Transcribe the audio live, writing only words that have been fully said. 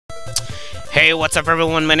Hey, what's up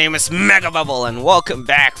everyone, my name is Megabubble and welcome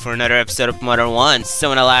back for another episode of Modern 1.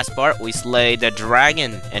 So in the last part, we slayed the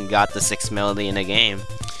dragon and got the 6th melody in the game.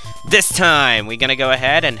 This time, we're gonna go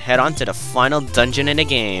ahead and head on to the final dungeon in the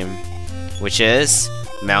game, which is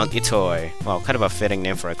Mount Itoi. Well, kind of a fitting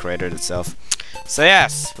name for a creator itself. So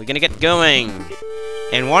yes, we're gonna get going.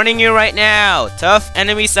 And warning you right now, tough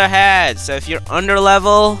enemies ahead, so if you're under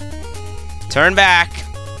level, turn back.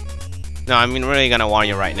 No, I'm really gonna warn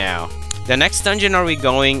you right now. The next dungeon are we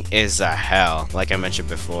going is hell, like I mentioned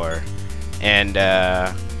before. And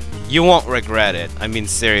you won't regret it. I mean,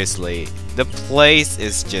 seriously. The place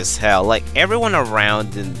is just hell. Like, everyone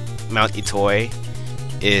around in Mount Itoi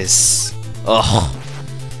is... ugh.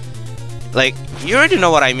 Like, you already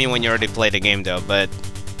know what I mean when you already played the game though, but...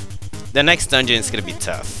 the next dungeon is gonna be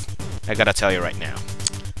tough. I gotta tell you right now.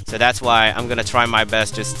 So that's why I'm gonna try my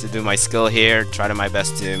best just to do my skill here. Try my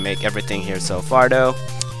best to make everything here so far though.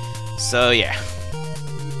 So yeah.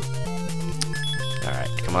 Alright,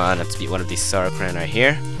 come on, let's beat one of these Sarkran right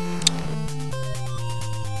here.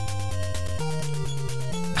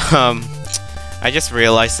 I just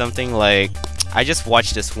realized something, like, I just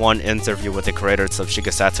watched this one interview with the creators of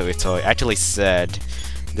Shigesato Itoi. Actually said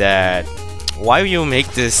that why you make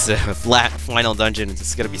this flat final dungeon,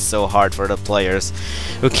 it's gonna be so hard for the players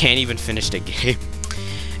who can't even finish the game.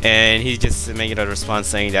 And he just made a response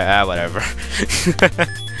saying that, whatever.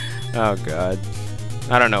 Oh god.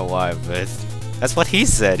 I don't know why, but that's what he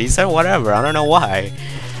said. He said whatever. I don't know why.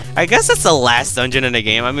 I guess it's the last dungeon in the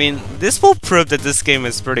game. I mean, this will prove that this game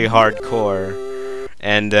is pretty hardcore.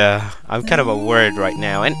 And I'm kind of worried right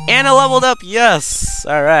now. And Anna leveled up! Yes!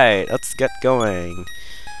 Alright, let's get going.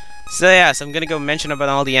 So yes, I'm gonna go mention about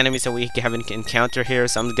all the enemies that we haven't encountered here.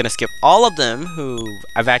 So I'm gonna skip all of them who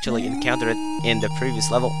I've actually encountered in the previous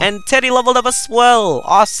level. And Teddy leveled up as well!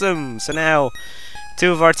 Awesome! So now...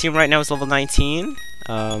 2 of our team right now is level 19.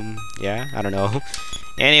 Yeah, I don't know.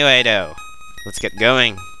 Anyway, though, let's get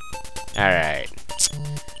going. Alright.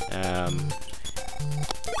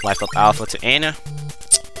 Life up Alpha to Anna.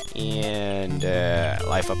 And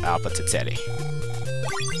life up Alpha to Teddy.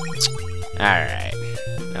 Alright.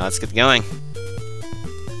 Now let's get going.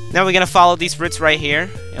 Now we're gonna follow these routes right here.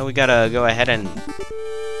 And we gotta go ahead and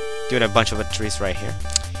do a bunch of trees right here.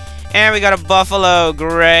 And we got a buffalo.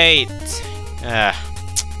 Great.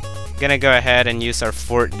 Gonna go ahead and use our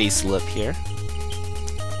Fort D slip here.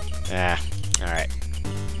 Alright.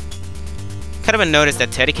 Kind of a notice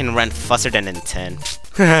that Teddy can run faster than Nintendo.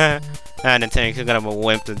 Nintendo is kind of a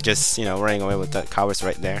wimp to just, you know, running away with the cowards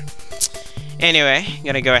right there. Anyway,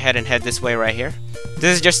 gonna go ahead and head this way right here.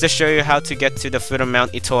 This is just to show you how to get to the foot of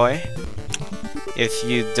Mount Itoi. If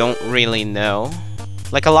you don't really know.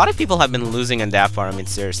 Like, a lot of people have been losing in that part, I mean,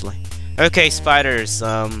 seriously. Okay, spiders,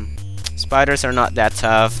 spiders are not that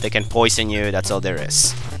tough. They can poison you. That's all there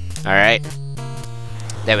is. Alright.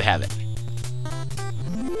 There we have it.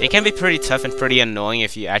 They can be pretty tough and pretty annoying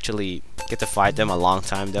if you actually get to fight them a long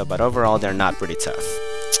time though. But overall, they're not pretty tough.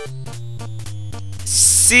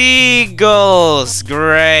 Seagulls!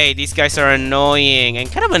 Great. These guys are annoying.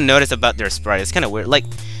 And kind of a notice about their sprite. It's kind of weird. Like,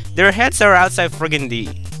 their heads are outside friggin' the,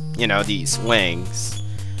 you know, these wings.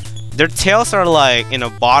 Their tails are like in the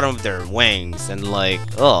bottom of their wings. And like,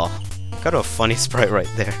 oh. Kind of a funny sprite right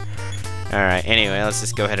there. Alright, anyway, let's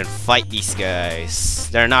just go ahead and fight these guys.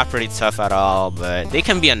 They're not pretty tough at all, but they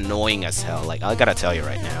can be annoying as hell. Like, I gotta tell you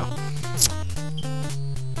right now.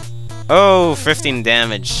 Oh, 15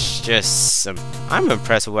 damage. Just, I'm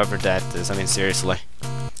impressed with whoever that is. I mean, seriously.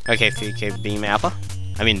 Okay, PK Beam Alpha.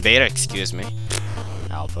 I mean, Beta, excuse me.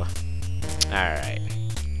 Alpha. Alright.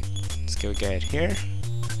 Let's go get here.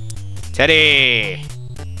 Teddy!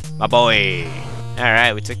 My boy!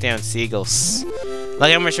 Alright, we took down seagulls.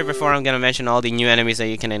 Like I mentioned before, I'm gonna mention all the new enemies that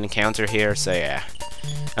you can encounter here, so yeah.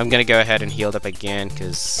 I'm gonna go ahead and heal up again,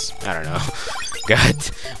 cause, I don't know. God,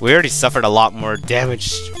 we already suffered a lot more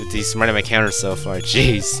damage with these random encounters so far,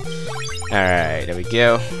 jeez. Alright, there we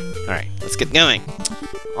go. Alright, let's get going.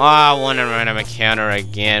 Ah, one random encounter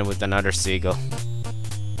again with another seagull.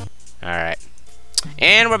 Alright.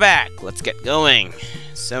 And we're back! Let's get going.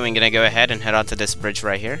 So I'm gonna go ahead and head onto this bridge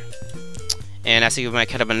right here. And as you might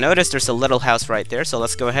kind of notice, there's a little house right there, so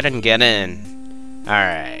let's go ahead and get in.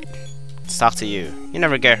 Alright. Let's talk to you. You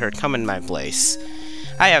never get hurt, come in my place.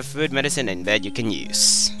 I have food, medicine, and bed you can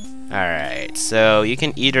use. Alright, so you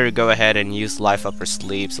can either go ahead and use life up or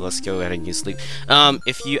sleep, so let's go ahead and use sleep.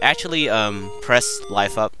 If you actually press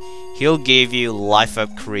life up, he'll give you life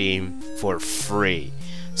up cream for free.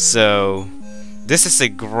 So, this is a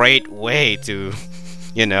great way to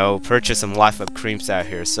you know, purchase some life up creams out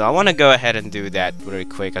here. So I want to go ahead and do that really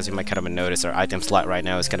quick. As you might kind of notice, our item slot right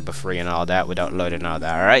now is kind of free and all that without loading all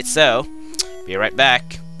that. Alright, so be right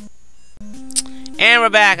back. And we're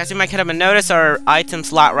back. As you might kind of notice, our item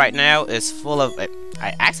slot right now is full of...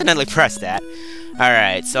 I accidentally pressed that.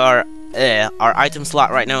 Alright, so our item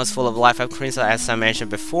slot right now is full of life up creams, as I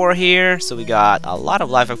mentioned before here. So we got a lot of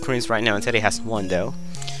life up creams right now, and Teddy has one though.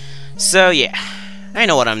 So yeah, I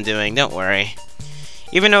know what I'm doing, don't worry.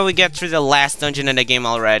 Even though we get through the last dungeon in the game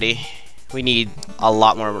already, we need a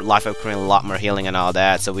lot more life up cream, a lot more healing and all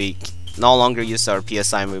that, so we no longer use our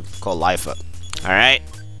PSI move called life up. Alright,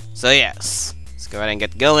 so yes, let's go ahead and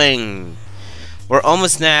get going. We're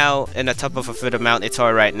almost now in the top of a foot of Mount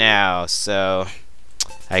Itoy right now, so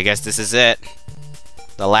I guess this is it.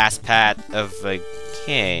 The last path of the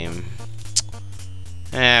game.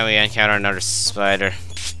 And we encounter another spider.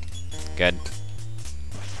 Good.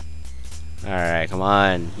 Alright, come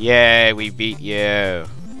on. Yay, we beat you.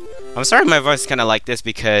 I'm sorry my voice is kind of like this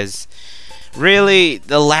because really,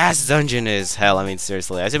 the last dungeon is hell. I mean,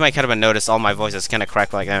 seriously. As you might kind of notice, all my voices kind of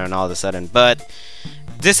crack like that and all of a sudden. But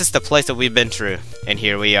this is the place that we've been through. And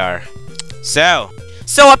here we are. So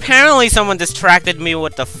apparently someone distracted me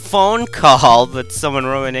with the phone call, but someone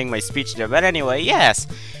ruining my speech there. But anyway, yes.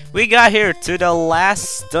 We got here to the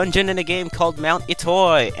last dungeon in the game called Mount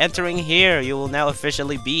Itoy. Entering here, you will now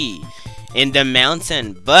officially be in the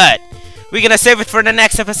mountain. But we're gonna save it for the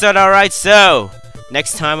next episode, alright? So,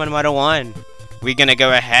 next time on Mother 1, we're gonna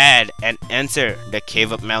go ahead and enter the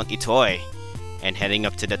cave of Mount Itoy and heading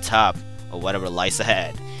up to the top of whatever lies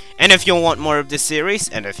ahead. And if you want more of this series,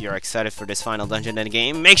 and if you're excited for this final dungeon in the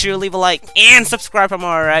game, make sure you leave a like and subscribe for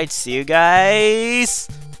more, alright? See you guys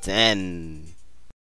then.